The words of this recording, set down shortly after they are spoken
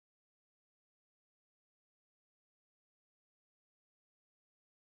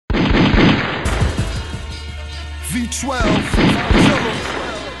V12, killer.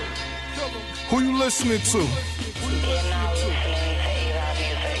 Who you listening to?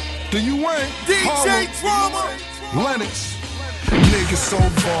 Do you win? DJ Drama. Lennox. Niggas so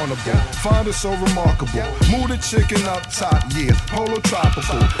vulnerable, find it so remarkable. Move the chicken up top, yeah, polo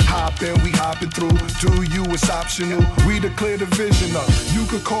tropical. Hop in, we hopping through. Do you, it's optional. We declare the vision up. You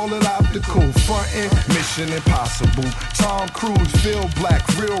could call it optical. Frontin', mission impossible. Tom Cruise, feel black,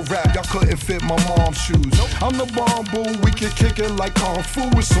 real rap. Y'all couldn't fit my mom's shoes. I'm the bomb boo, we can kick it like Kung Fu.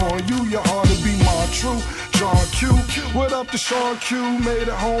 It's on you, your heart to be my true. John Q, what up to Sean Q? Made it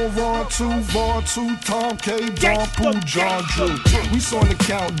home, Ron 2, Vaughn 2, Tom K, Don Pooh, John Drew. We on the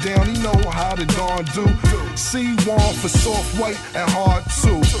countdown, he know how the dawn do. C1 for soft, white, and hard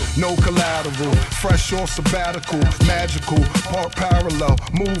too. No collateral, fresh off sabbatical, magical, part parallel,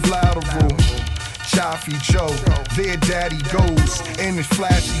 move lateral. Chaffee Joe, their daddy goes in his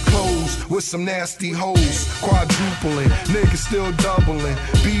flashy clothes with some nasty hoes. Quadrupling, niggas still doubling.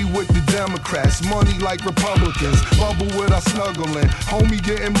 Be with the Democrats, money like Republicans. Bubble with us snuggling, homie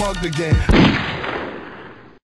getting mugged again.